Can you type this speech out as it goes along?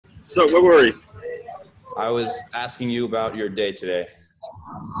So where were we? I was asking you about your day today.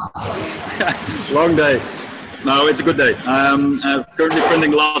 Long day. No, it's a good day. Currently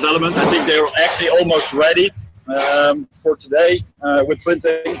printing the last element. I think they're actually almost ready for today with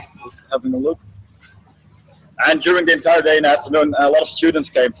printing. Just having a look. And during the entire day and afternoon, a lot of students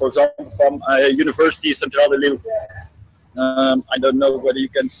came, for example, from University Centrale de Lille. I don't know whether you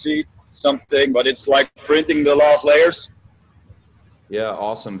can see something, but it's like printing the last layers. Yeah,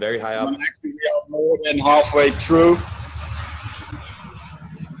 awesome. Very high up. Actually, we are more than halfway through.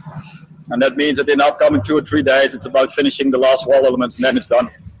 And that means that in the upcoming 2 or 3 days, it's about finishing the last wall elements, and then it's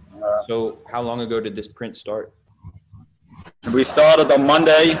done. So how long ago did this print start? We started on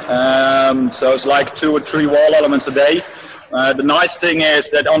Monday, so it's like 2 or 3 wall elements a day. The nice thing is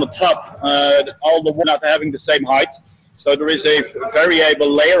that on the top, all the wood not having the same height. So there is a variable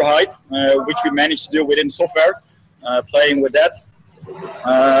layer height, which we managed to do within software, playing with that.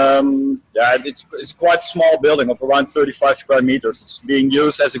 Yeah, it's quite a small building of around 35 square meters. It's being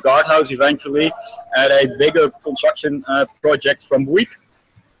used as a guardhouse eventually at a bigger construction project from Bouygues.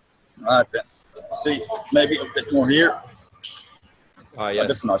 See, maybe a bit more here. Yes.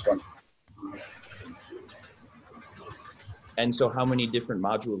 That's a nice one. And so how many different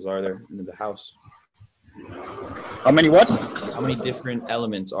modules are there in the house? How many what? How many different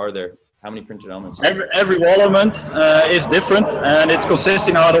elements are there? How many printed elements? Every wall element is different, and it's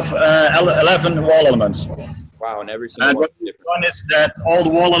consisting out of 11 wall elements. Wow, and every single one is different. One is that all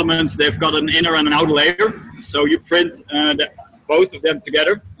the wall elements, they've got an inner and an outer layer, so you print both of them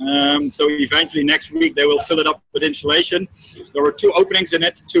together. So eventually next week they will fill it up with insulation. There are 2 openings in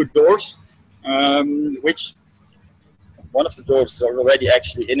it, 2 doors, which one of the doors are already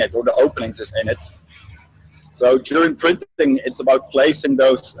actually in it, or the openings is in it. So during printing, it's about placing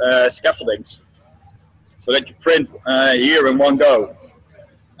those scaffoldings so that you print here in one go,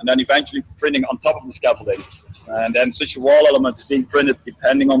 and then eventually printing on top of the scaffolding. And then such a wall element is being printed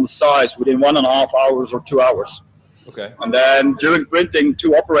depending on the size within 1.5 hours or 2 hours. Okay. And then during printing,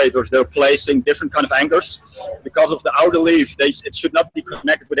 2 operators, they're placing different kind of anchors. Because of the outer leaf, it should not be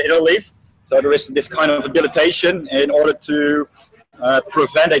connected with the inner leaf. So there is this kind of dilatation in order to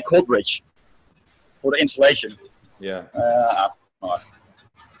prevent a cold bridge for the insulation. Yeah.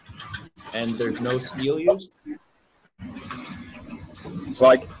 And there's no steel used? It's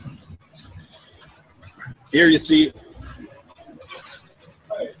like, here you see,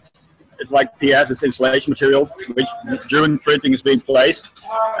 it's like PS, it's insulation material, which during printing is being placed,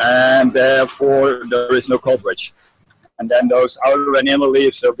 and therefore there is no cold bridge. And then those outer and inner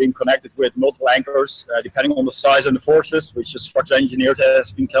leaves are being connected with multiple anchors, depending on the size and the forces, which the structural engineer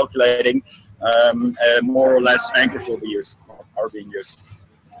has been calculating. More or less anchors will be used, are being used.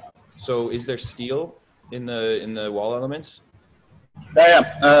 So is there steel in the wall elements?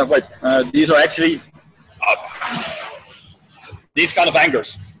 Yeah. Wait. These are actually these kind of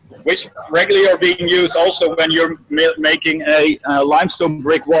anchors, which regularly are being used also when you're making a limestone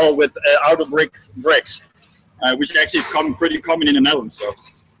brick wall with outer bricks. Which actually is pretty common in the Netherlands.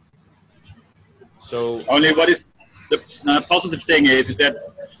 So only what is the positive thing is that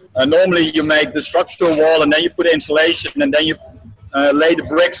normally you make the structural wall and then you put insulation and then you lay the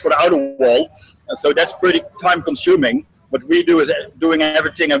bricks for the outer wall. So that's pretty time consuming. What we do is doing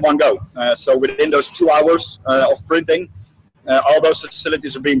everything in one go. So within those 2 hours of printing, all those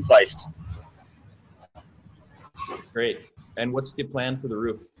facilities are being placed. Great. And what's the plan for the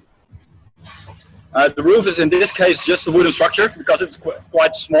roof? The roof is in this case just a wooden structure because it's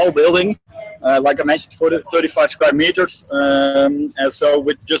quite a small building, like I mentioned, for the 35 square meters. And so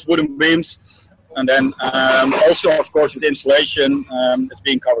with just wooden beams, and then also of course with insulation, it's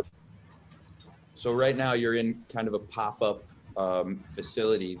being covered. So right now you're in kind of a pop-up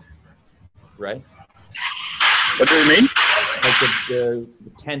facility, right? What do you mean? Like the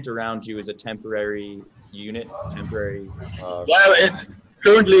tent around you is a temporary unit, temporary.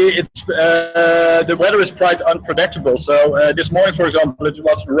 Currently, the weather is quite unpredictable. So this morning, for example, it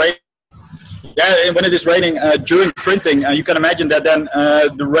was raining. Yeah, and when it is raining during printing, you can imagine that then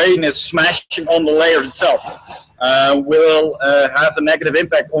the rain is smashing on the layer itself. Will have a negative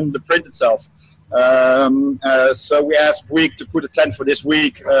impact on the print itself. So we asked Bouygues to put a tent for this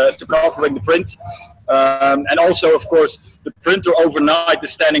week to covering the print. And also, of course, the printer overnight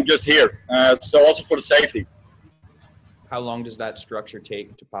is standing just here. So also for the safety. How long does that structure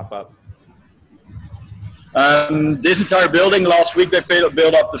take to pop up? This entire building, last week they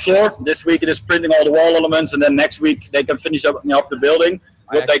built up the floor. This week it is printing all the wall elements, and then next week they can finish up the building. It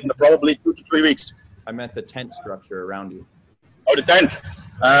will take probably 2 to 3 weeks. I meant the tent structure around you. Oh, the tent.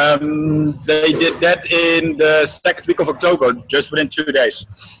 They did that in the second week of October, just within 2 days.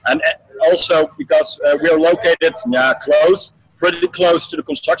 And also because we are located pretty close to the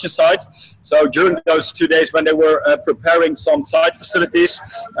construction site. So during those 2 days when they were preparing some site facilities,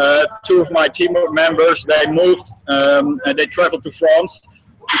 2 of my team members, they moved and they traveled to France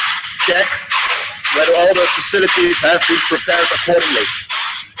to check whether all the facilities have been prepared accordingly.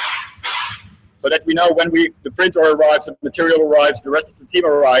 So that we know when the printer arrives, the material arrives, the rest of the team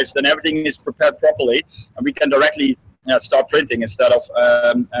arrives, then everything is prepared properly, and we can directly start printing instead of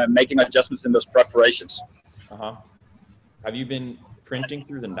making adjustments in those preparations. Uh-huh. Have you been printing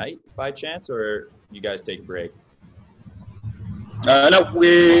through the night by chance, or you guys take a break? No,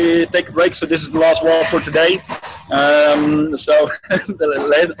 we take a break, so this is the last wall for today. So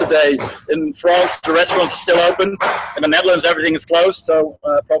later today in France, the restaurants are still open. In the Netherlands, everything is closed, so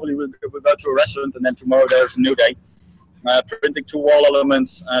probably we'll go to a restaurant, and then tomorrow there's a new day. Printing 2 wall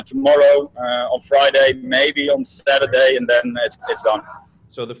elements tomorrow, on Friday, maybe on Saturday, and then it's done.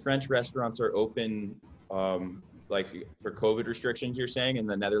 So the French restaurants are open, like for COVID restrictions, you're saying, and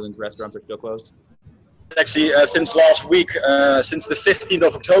the Netherlands restaurants are still closed? Actually, since last week, since the 15th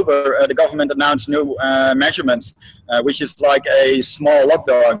of October, the government announced new measurements, which is like a small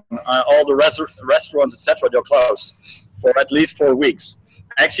lockdown. All the restaurants, etc., they're closed for at least 4 weeks.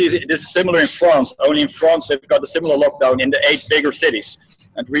 Actually, this is similar in France. Only in France, they've got a similar lockdown in the 8 bigger cities.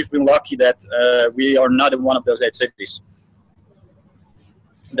 And we've been lucky that we are not in one of those 8 cities.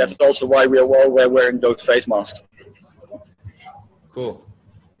 That's also why we are all wearing those face masks. Cool.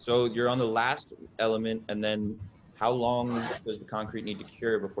 So you're on the last element, and then how long does the concrete need to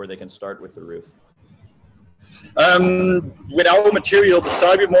cure before they can start with the roof? With our material, the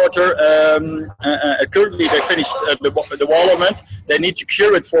CyBe mortar, currently they finished the wall element. They need to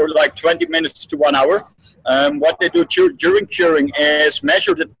cure it for like 20 minutes to 1 hour. What they do during curing is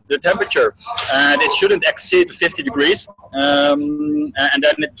measure the temperature, and it shouldn't exceed 50 degrees, and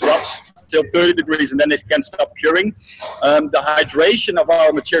then it drops till 30 degrees, and then it can stop curing. The hydration of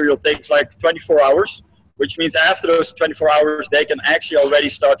our material takes like 24 hours, which means after those 24 hours, they can actually already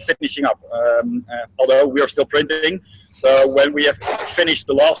start finishing up, although we are still printing. So when we have finished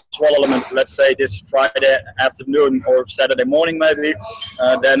the last wall element, let's say this Friday afternoon or Saturday morning maybe,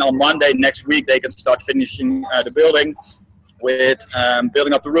 then on Monday next week, they can start finishing the building with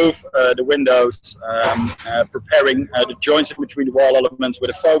building up the roof, the windows, preparing the joints in between the wall elements with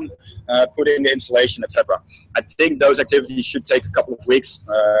a foam, putting the insulation, etc. I think those activities should take a couple of weeks,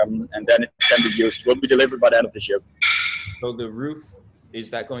 and then it can be used. It will be delivered by the end of this year. So the roof, is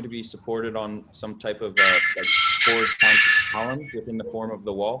that going to be supported on some type of like forged columns within the form of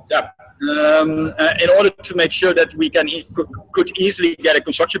the wall? Yeah. In order to make sure that we could easily get a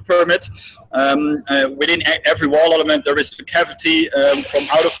construction permit, within every wall element there is a cavity. From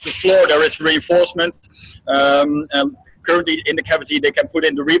out of the floor there is reinforcement. Currently in the cavity they can put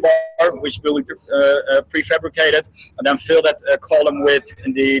in the rebar, which will be prefabricated, and then fill that column with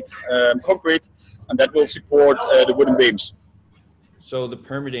indeed concrete, and that will support the wooden beams. So the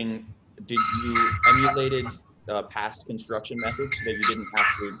permitting, did you emulated past construction methods that you didn't have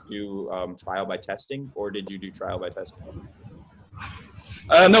to do trial by testing, or did you do trial by testing?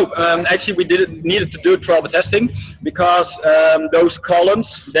 No, actually we needed to do trial by testing because those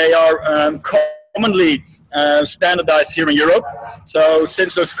columns, they are commonly standardized here in Europe. So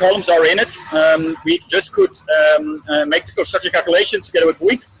since those columns are in it, we just could make the construction calculations together with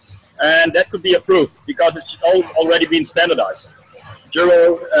Bouygues, and that could be approved because it's already been standardized.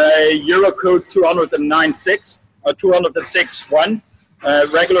 Euro code 209.6 or 206.1,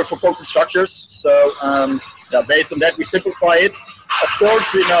 regular for concrete structures. So yeah, based on that, we simplify it. Of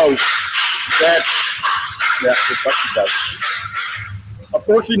course, we know that. Yeah, construction size. Of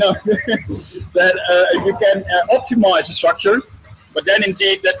course, we know that you can optimize the structure, but then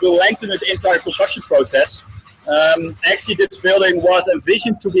indeed that will lengthen the entire construction process. Actually, this building was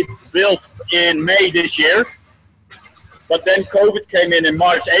envisioned to be built in May this year. But then COVID came in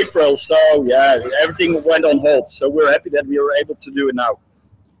March, April, so yeah, everything went on hold. So we're happy that we were able to do it now.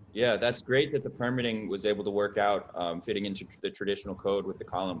 Yeah, that's great that the permitting was able to work out, fitting into the traditional code with the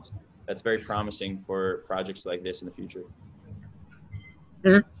columns. That's very promising for projects like this in the future.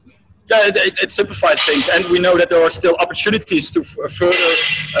 Mm-hmm. Yeah, it simplifies things, and we know that there are still opportunities to further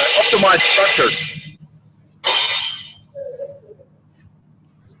optimize structures.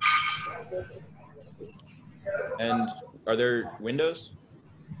 And are there windows?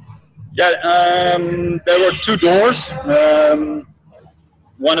 Yeah, there were 2 doors.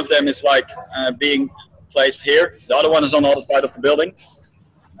 One of them is like being placed here. The other one is on the other side of the building,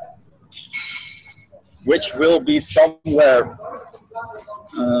 which will be somewhere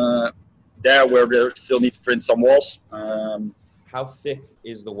there where they still need to print some walls. How thick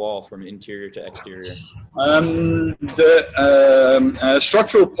is the wall from interior to exterior? The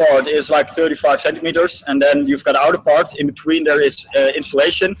structural part is like 35 centimeters, and then you've got the outer part. In between there is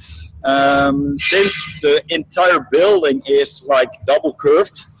insulation. Since the entire building is like double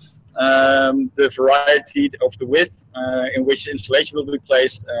curved, the variety of the width in which the insulation will be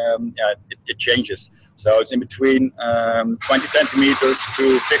placed, it changes. So it's in between 20 centimeters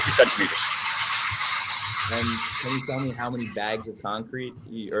to 50 centimeters. And can you tell me how many bags of concrete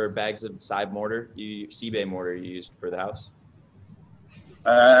or bags of CyBe mortar, CyBe mortar you used for the house?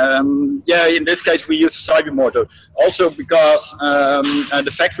 Yeah, in this case we use CyBe mortar. Also because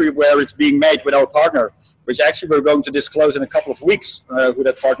the factory where it's being made with our partner, which actually we're going to disclose in a couple of weeks who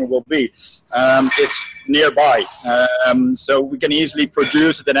that partner will be, it's nearby. So we can easily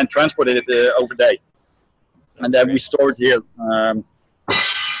produce it and then transport it over the day. And then we store it here.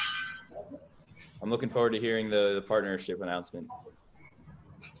 I'm looking forward to hearing the partnership announcement.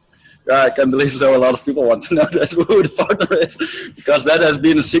 Yeah, I can't believe so. A lot of people want to know that who the partner is, because that has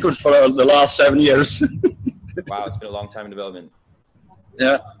been a secret for the last 7 years. Wow, it's been a long time in development.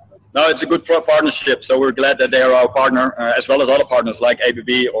 Yeah, no, it's a good partnership. So we're glad that they are our partner, as well as other partners like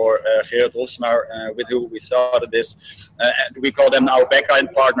ABB or Gerard Rossenaar, with who we started this. And we call them our back-end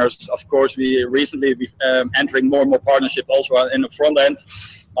partners. Of course, we recently entering more and more partnership also in the front end.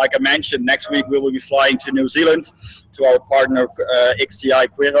 Like I mentioned, next week we will be flying to New Zealand to our partner XTI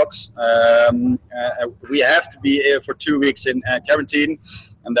Querox. We have to be here for 2 weeks in quarantine,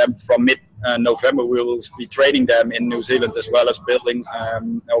 and then from mid-November we will be training them in New Zealand, as well as building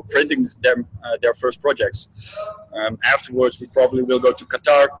or printing them their first projects. Afterwards we probably will go to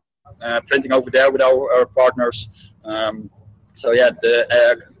Qatar, printing over there with our partners. So yeah,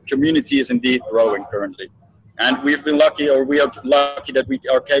 the community is indeed growing currently. And we've been lucky, or we are lucky that we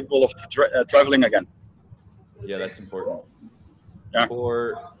are capable of traveling again. Yeah, that's important. Yeah.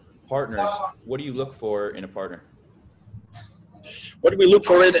 For partners, what do you look for in a partner? What do we look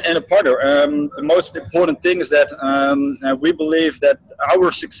for in a partner? The most important thing is that we believe that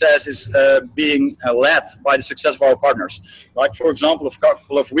our success is being led by the success of our partners. Like, for example, a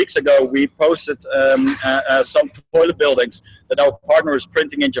couple of weeks ago, we posted some toilet buildings that our partner is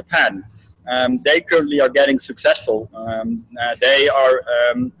printing in Japan. They currently are getting successful. They are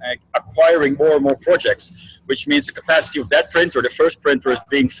acquiring more and more projects, which means the capacity of that printer, the first printer, is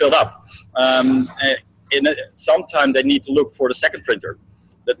being filled up. Sometime they need to look for the second printer.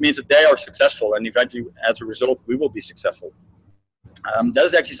 That means that they are successful, and eventually, as a result, we will be successful. That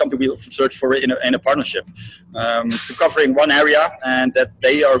is actually something we search for in a partnership, to covering one area, and that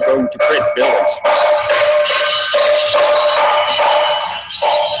they are going to print buildings.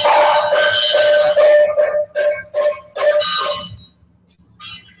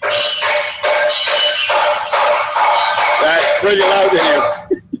 That's pretty loud in here.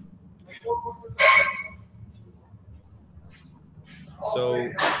 So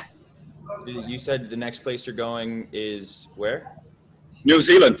you said the next place you're going is where? New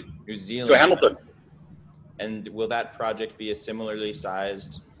Zealand. New Zealand. To Hamilton. And will that project be a similarly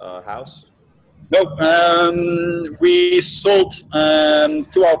sized house? No, we sold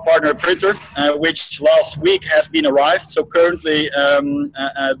to our partner printer, which last week has been arrived. So currently,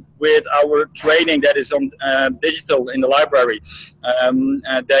 with our training that is on digital in the library,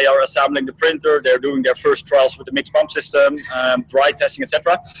 they are assembling the printer. They're doing their first trials with the mixed pump system, dry testing,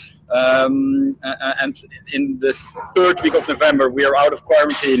 etc. And in the 3rd week of November, we are out of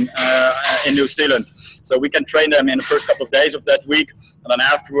quarantine in New Zealand. So we can train them in the first couple of days of that week. And then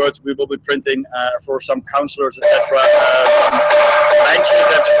afterwards, we will be printing for some counselors, etc., benches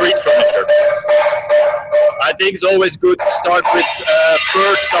and street furniture. I think it's always good to start with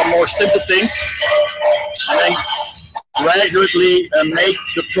first some more simple things, and then gradually make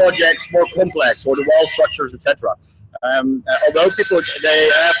the projects more complex, or the wall structures, etc. Although people, they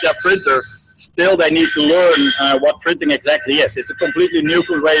have their printer, still they need to learn what printing exactly is. It's a completely new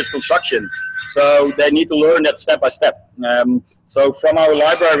way of construction, so they need to learn that step by step. So from our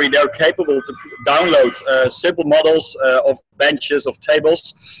library, they're capable to download simple models of benches, of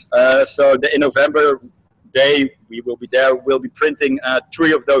tables. So in November, we will be there. We'll be printing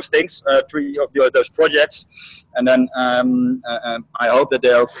 3 of those things, 3 of those projects, and then I hope that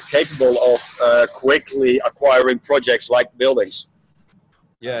they are capable of quickly acquiring projects like buildings.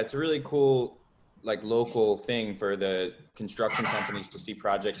 Yeah, it's a really cool, like, local thing for the construction companies to see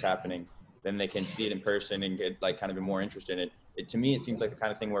projects happening. Then they can see it in person and get, like, kind of more interested in it. To me, it seems like the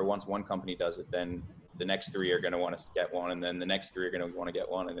kind of thing where once one company does it, then the next 3 are going to want to get one, and then the next 3 are going to want to get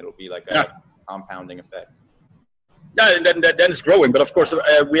one, and it'll be like a compounding effect. Yeah, and then it's growing. But of course,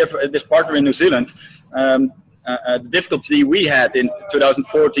 we have this partner in New Zealand. The difficulty we had in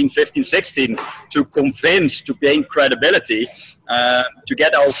 2014, 15, 16 to convince, to gain credibility, to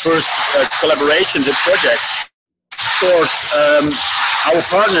get our first collaborations and projects. Of course, our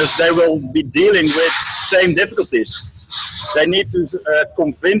partners, they will be dealing with same difficulties. They need to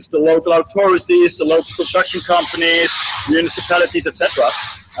convince the local authorities, the local construction companies, municipalities, etc.,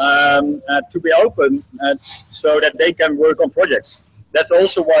 to be open so that they can work on projects. That's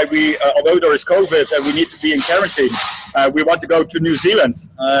also why we, although there is COVID and we need to be in quarantine, we want to go to New Zealand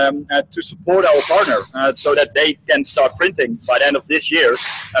to support our partner so that they can start printing by the end of this year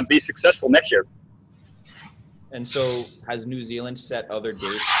and be successful next year. And so has New Zealand set other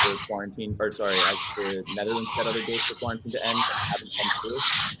dates for quarantine, or sorry, has the Netherlands set other dates for quarantine to end that haven't come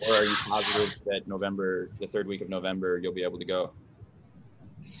through? Or are you positive that November, the third week of November, you'll be able to go?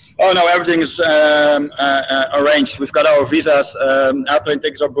 Oh no, everything is arranged. We've got our visas, airplane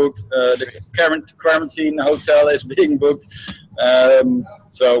tickets are booked, the quarantine hotel is being booked.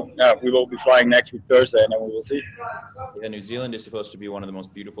 So we will be flying next week Thursday, and then we will see. Yeah, New Zealand is supposed to be one of the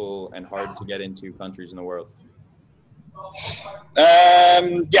most beautiful and hard to get into countries in the world.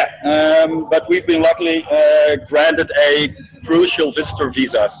 But we've been luckily granted a crucial visitor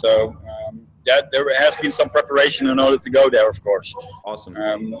visa, so yeah, there has been some preparation in order to go there, of course. Awesome.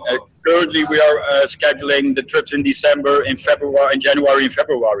 Currently, we are scheduling the trips in December, in February, in January, and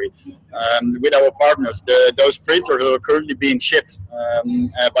February with our partners. Those printers are currently being shipped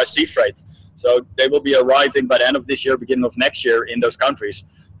by sea freight, so they will be arriving by the end of this year, beginning of next year, in those countries.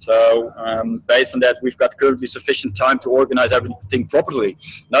 So based on that, we've got currently sufficient time to organize everything properly.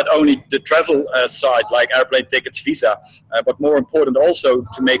 Not only the travel side, like airplane tickets, visa, but more important also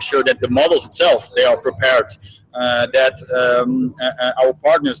to make sure that the models itself, they are prepared, that our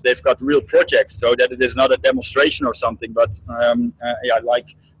partners, they've got real projects, so that it is not a demonstration or something, but yeah,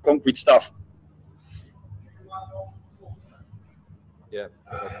 like concrete stuff. Yeah,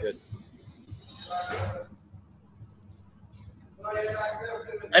 that's good.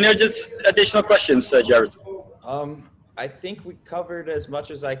 Any just additional questions, Jared? I think we covered as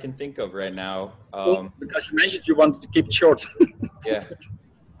much as I can think of right now. Because you mentioned you wanted to keep it short. Yeah.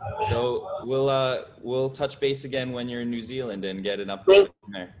 So we'll touch base again when you're in New Zealand and get an update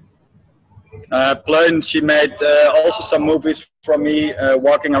from there. Pleun, she made also some movies from me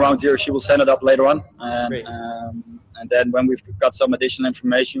walking around here. She will send it up later on. And then when we've got some additional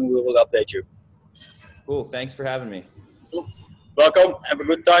information, we will update you. Cool. Thanks for having me. Welcome. Have a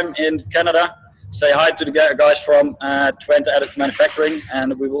good time in Canada. Say hi to the guys from Twente Additive Manufacturing,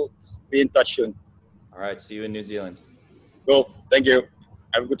 and we will be in touch soon. All right. See you in New Zealand. Cool. Thank you.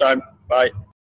 Have a good time. Bye.